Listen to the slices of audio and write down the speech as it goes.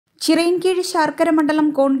ചിറയൻകീഴ് ശാർക്കര മണ്ഡലം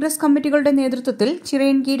കോൺഗ്രസ് കമ്മിറ്റികളുടെ നേതൃത്വത്തിൽ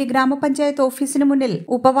ചിറയൻകീഴ് ഗ്രാമപഞ്ചായത്ത് ഓഫീസിന് മുന്നിൽ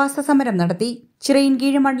ഉപവാസ സമരം നടത്തി.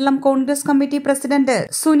 ചിറയൻകീഴ് മണ്ഡലം കോൺഗ്രസ് കമ്മിറ്റി പ്രസിഡന്റ്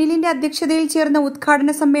സുനിലിന്റെ അധ്യക്ഷതയിൽ ചേർന്ന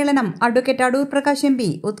ഉദ്ഘാടന സമ്മേളനം അഡ്വക്കേറ്റ് അടൂർ പ്രകാശ് എം.പി.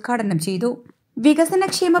 ഉദ്ഘാടനം ചെയ്തു.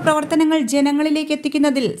 വികസനക്ഷേമ പ്രവർത്തനങ്ങൾ ജനങ്ങളിലേക്ക്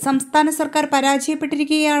എത്തിക്കുന്നതിൽ സംസ്ഥാന സർക്കാർ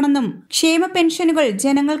പരാജയപ്പെട്ടിരിക്കുകയാണെന്നും ക്ഷേമ പെൻഷനുകൾ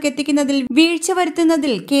ജനങ്ങൾക്ക് എത്തിക്കുന്നതിൽ വീഴ്ച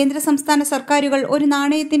വരുത്തുന്നതിൽ കേന്ദ്ര സംസ്ഥാന സർക്കാരുകൾ ഒരു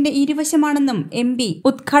നാണയത്തിന്റെ ഇരുവശമാണെന്നും എം.പി.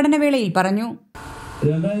 ഉദ്ഘാടനവേളയിൽ പറഞ്ഞു.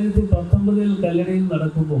 2019 കല്ലടയിൽ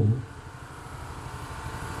നടക്കുമ്പോൾ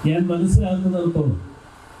ഞാൻ മനസ്സിലാക്കുന്നിടത്തോളം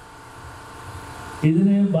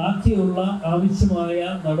ഇതിന് ബാക്കിയുള്ള ആവശ്യമായ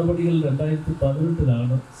നടപടികൾ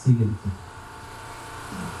 2018 സ്വീകരിച്ചത്.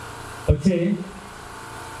 പക്ഷേ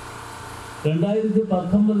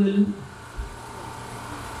 2019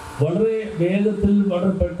 വളരെ വേഗത്തിൽ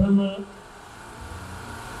വളരെ പെട്ടെന്ന്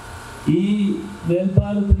ഈ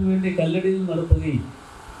മേൽപ്പാലത്തിന് വേണ്ടി കല്ലടയിൽ നടത്തുകയും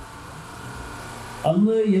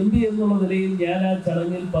അന്ന് എം.പി. എന്നുള്ള നിലയിൽ ഞാൻ ആ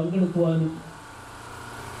ചടങ്ങിൽ പങ്കെടുക്കുവാനും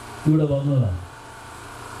ഇവിടെ വന്നതാണ്.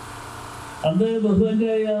 അന്ന്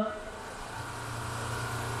ബഹുമാന്യരായ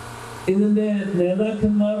ഇതിന്റെ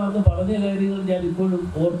നേതാക്കന്മാർ അന്ന് പറഞ്ഞ കാര്യങ്ങൾ ഞാൻ ഇപ്പോഴും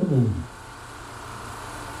ഓർത്തു പോകുന്നു.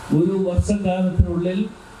 ഒരു വർഷക്കാലത്തിനുള്ളിൽ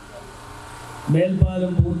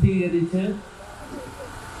മേൽപ്പാലം പൂർത്തീകരിച്ച്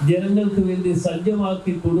ജനങ്ങൾക്ക് വേണ്ടി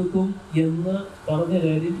സജ്ജമാക്കി കൊടുക്കും എന്ന് പറഞ്ഞ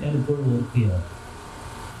കാര്യം ഞാൻ ഇപ്പോഴും ഓർക്കുകയാണ്.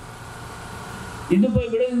 ഇന്നിപ്പോ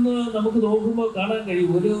ഇവിടെ നിന്ന് നമുക്ക് നോക്കുമ്പോൾ കാണാൻ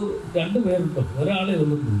കഴിയും, രണ്ട് പേരുണ്ട്, ഒരാളെ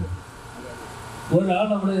ഒന്നുമില്ല, ഒരാൾ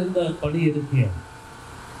അവിടെ നിന്ന് പണിയെടുക്കുകയാണ്.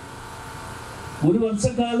 ഒരു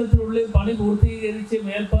വർഷക്കാലത്തിനുള്ളിൽ പണി പൂർത്തീകരിച്ച്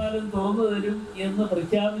മേൽപ്പാലം തുറന്നു തരും എന്ന്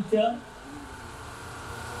പ്രഖ്യാപിച്ച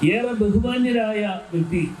ഏറെ ബഹുമാന്യരായ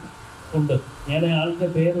വ്യക്തി ഉണ്ട്. ഞാൻ ആളുടെ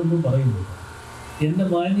പേരൊന്നും പറയുന്നില്ല, എന്റെ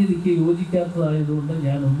മാന്യതയ്ക്ക് യോജിക്കാത്തതായതുകൊണ്ട്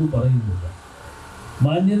ഞാനൊന്നും പറയുന്നില്ല.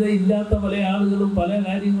 മാന്യതയില്ലാത്ത പല ആളുകളും പല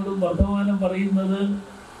കാര്യങ്ങളും വർത്തമാനം പറയുന്നത്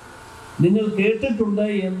നിങ്ങൾ കേട്ടിട്ടുണ്ട്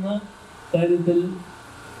എന്ന കാര്യത്തിൽ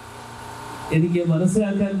എനിക്ക്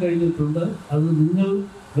മനസ്സിലാക്കാൻ കഴിഞ്ഞിട്ടുണ്ട്. അത് നിങ്ങൾ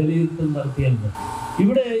വിലയിരുത്തൽ നടത്തിയാൽ മതി.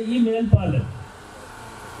 ഇവിടെ ഈ മേൽപ്പാലം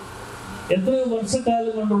എത്രയോ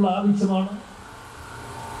വർഷക്കാലം കൊണ്ടുള്ള ആവശ്യമാണ്.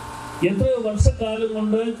 എത്രയോ വർഷക്കാലം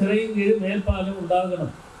കൊണ്ട് ചിറയൻകീഴ് മേൽപ്പാലം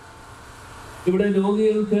ഉണ്ടാകണം. ഇവിടെ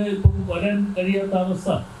രോഗികൾക്ക് ഇപ്പം വരാൻ കഴിയാത്ത അവസ്ഥ,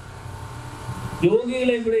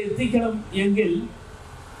 രോഗികളെ ഇവിടെ എത്തിക്കണം എങ്കിൽ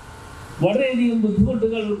വളരെയധികം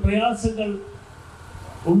ബുദ്ധിമുട്ടുകൾ, പ്രയാസങ്ങൾ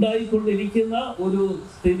ഉണ്ടായിക്കൊണ്ടിരിക്കുന്ന ഒരു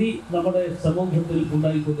സ്ഥിതി നമ്മുടെ സമൂഹത്തിൽ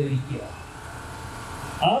ഉണ്ടായിക്കൊണ്ടിരിക്കുക.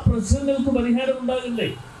 ആ പ്രശ്നങ്ങൾക്ക് പരിഹാരം ഉണ്ടാകില്ലേ?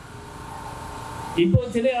 ഇപ്പോൾ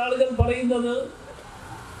ചില ആളുകൾ പറയുന്നത്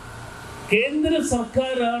കേന്ദ്ര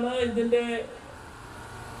സർക്കാരാണ് ഇതിന്റെ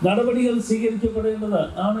നടപടികൾ സ്വീകരിക്കപ്പെടേണ്ടത്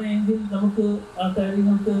ആണ് എങ്കിൽ നമുക്ക് ആ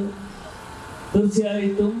കാര്യങ്ങൾക്ക്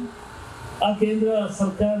തീർച്ചയായിട്ടും ആ കേന്ദ്ര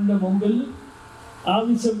സർക്കാരിന്റെ മുമ്പിൽ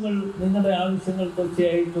നിങ്ങളുടെ ആവശ്യങ്ങൾ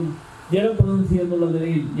തീർച്ചയായിട്ടും ജനപ്രതിനിധി എന്നുള്ള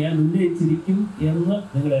നിലയിൽ ഞാൻ ഉന്നയിച്ചിരിക്കും എന്ന്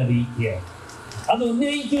നിങ്ങളെ അറിയിക്കുകയാണ്. അത്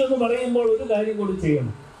ഉന്നയിക്കുമെന്ന് പറയുമ്പോൾ ഒരു കാര്യം കൂടി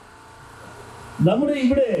ചെയ്യണം. നമ്മുടെ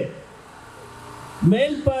ഇവിടെ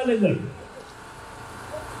മേൽപ്പാലങ്ങൾ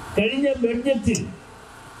കഴിഞ്ഞ ബഡ്ജറ്റിൽ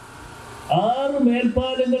 6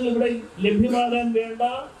 മേൽപ്പാലങ്ങൾ ഇവിടെ ലഭ്യമാകാൻ വേണ്ട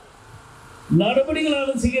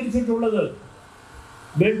നടപടികളാണ് സ്വീകരിച്ചിട്ടുള്ളത്.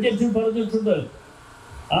 ബഡ്ജറ്റ് പറഞ്ഞിട്ടുണ്ട്.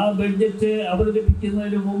 ആ ബഡ്ജറ്റ്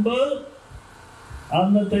അവതരിപ്പിക്കുന്നതിന് മുമ്പ്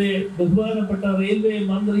അന്നത്തെ ബഹുമാനപ്പെട്ട റെയിൽവേ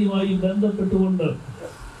മന്ത്രിയുമായി ബന്ധപ്പെട്ടുകൊണ്ട്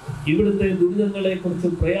ഇവിടുത്തെ ദുരിതങ്ങളെ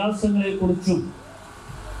കുറിച്ചും പ്രയാസങ്ങളെ കുറിച്ചും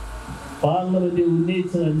പാർലമെന്റ്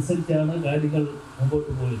ഉന്നയിച്ചതനുസരിച്ചാണ് കാര്യങ്ങൾ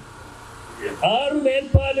മുമ്പോട്ട് പോയത്. 6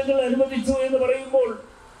 മേൽപ്പാലങ്ങൾ അനുവദിച്ചു എന്ന് പറയുമ്പോൾ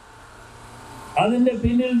അതിന്റെ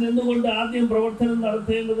പിന്നിൽ നിന്നുകൊണ്ട് ആദ്യം പ്രവർത്തനം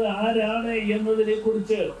നടത്തേണ്ടത് ആരാണ് എന്നതിനെ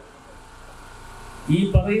കുറിച്ച് ഈ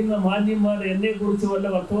പറയുന്ന മാന്യന്മാർ എന്നെ കുറിച്ച് വല്ല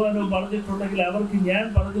വർത്തമാനവും പറഞ്ഞിട്ടുണ്ടെങ്കിൽ അവർക്ക് ഞാൻ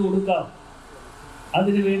പറഞ്ഞു കൊടുക്കാം.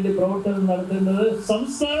 അതിനുവേണ്ടി പ്രവർത്തനം നടത്തേണ്ടത്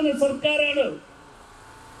സംസ്ഥാന സർക്കാരാണ്.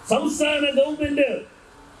 സംസ്ഥാന ഗവൺമെന്റ്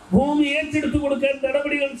ഭൂമി ഏറ്റെടുത്തു കൊടുക്കാൻ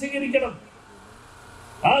നടപടികൾ സ്വീകരിക്കണം.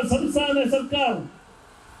 ആ സംസ്ഥാന സർക്കാർ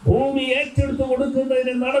ഭൂമി ഏറ്റെടുത്തു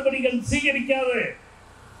കൊടുക്കുന്നതിന് നടപടികൾ സ്വീകരിക്കാതെ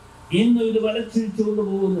ഇന്ന് ഇത് വലിച്ചിഴച്ചുകൊണ്ട്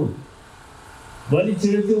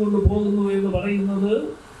പോകുന്നു എന്ന് പറയുന്നത്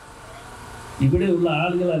ഇവിടെയുള്ള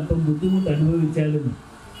ആളുകൾ അല്പം ബുദ്ധിമുട്ട് അനുഭവിച്ചാലും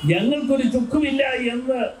ഞങ്ങൾക്കൊരു ചുക്കുമില്ല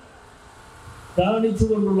എന്ന്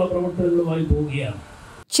കാണിച്ചുകൊണ്ടുള്ള പ്രവർത്തനങ്ങളുമായി പോവുകയാണ്.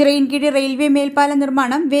 ചിറയൻകീഴ് റെയിൽവേ മേൽപ്പാല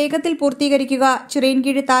നിർമ്മാണം വേഗത്തിൽ പൂർത്തീകരിക്കുക,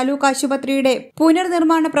 ചിറയൻകീഴ് താലൂക്ക് ആശുപത്രിയുടെ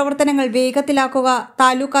പുനർനിർമ്മാണ പ്രവർത്തനങ്ങൾ വേഗത്തിലാക്കുക,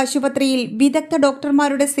 താലൂക്ക് ആശുപത്രിയിൽ വിദഗ്ധ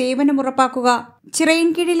ഡോക്ടർമാരുടെ സേവനം ഉറപ്പാക്കുക,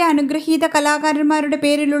 ചിറയൻകീഴിലെ അനുഗ്രഹീത കലാകാരന്മാരുടെ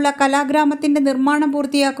പേരിലുള്ള കലാഗ്രാമത്തിന്റെ നിർമ്മാണം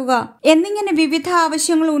പൂർത്തിയാക്കുക എന്നിങ്ങനെ വിവിധ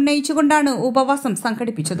ആവശ്യങ്ങൾ ഉന്നയിച്ചുകൊണ്ടാണ് ഉപവാസം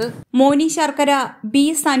സംഘടിപ്പിച്ചത്. മോനി ശർക്കര, ബി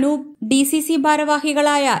സനൂപ്, DCC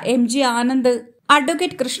ഭാരവാഹികളായ MG Anand,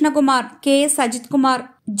 advocate Krishnakumar, KS Ajith Kumar,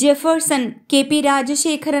 Jefferson, KP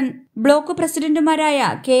Rajasekharan, block പ്രസിഡന്റുമാരായ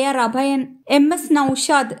KR Abhayan, MS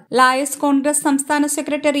Naushad, liar's Congress സംസ്ഥാന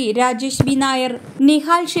സെക്രട്ടറി രാജേഷ് B നായർ,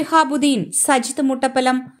 നിഹാൽ ഷിഹാബുദ്ദീൻ, സജിത്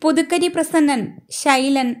മുട്ടപ്പലം, പുതുക്കരി പ്രസന്നൻ,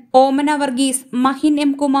 ശൈലൻ, ഓമന Varghese, Mahin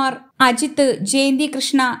M Kumar, Ajith, Jayanti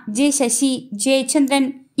Krishna, J Sasi, Jayachandran,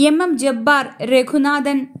 MM Jabbar,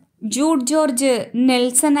 Raghunathan, Jude George,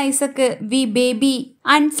 Nelson Isaac, V baby,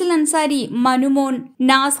 Ansil Ansari, Manumon,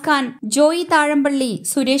 നാസ് ഖാൻ, ജോയി താഴമ്പള്ളി,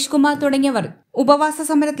 സുരേഷ് കുമാർ തുടങ്ങിയവർ ഉപവാസ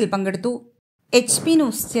സമരത്തിൽ പങ്കെടുത്തു. HP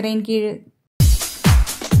news Chirayinkeezhu.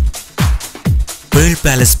 Pearl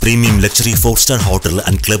Palace Premium Luxury 4-star Hotel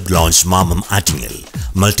and Club Lounge Mamam Attingel.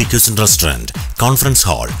 Multi-cuisine restaurant, conference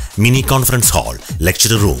hall, mini conference hall,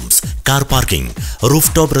 lecture rooms, car parking,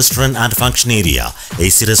 rooftop restaurant and function area,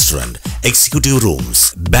 AC restaurant, executive rooms,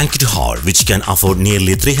 banquet hall which can afford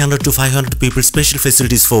nearly 300 to 500 people, special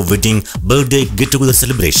facilities for wedding, birthday, get-together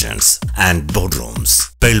celebrations and boardrooms.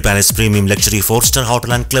 Pearl Palace Premium Luxury 4-star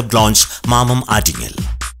Hotel and Club Lounge Mamam Attingel.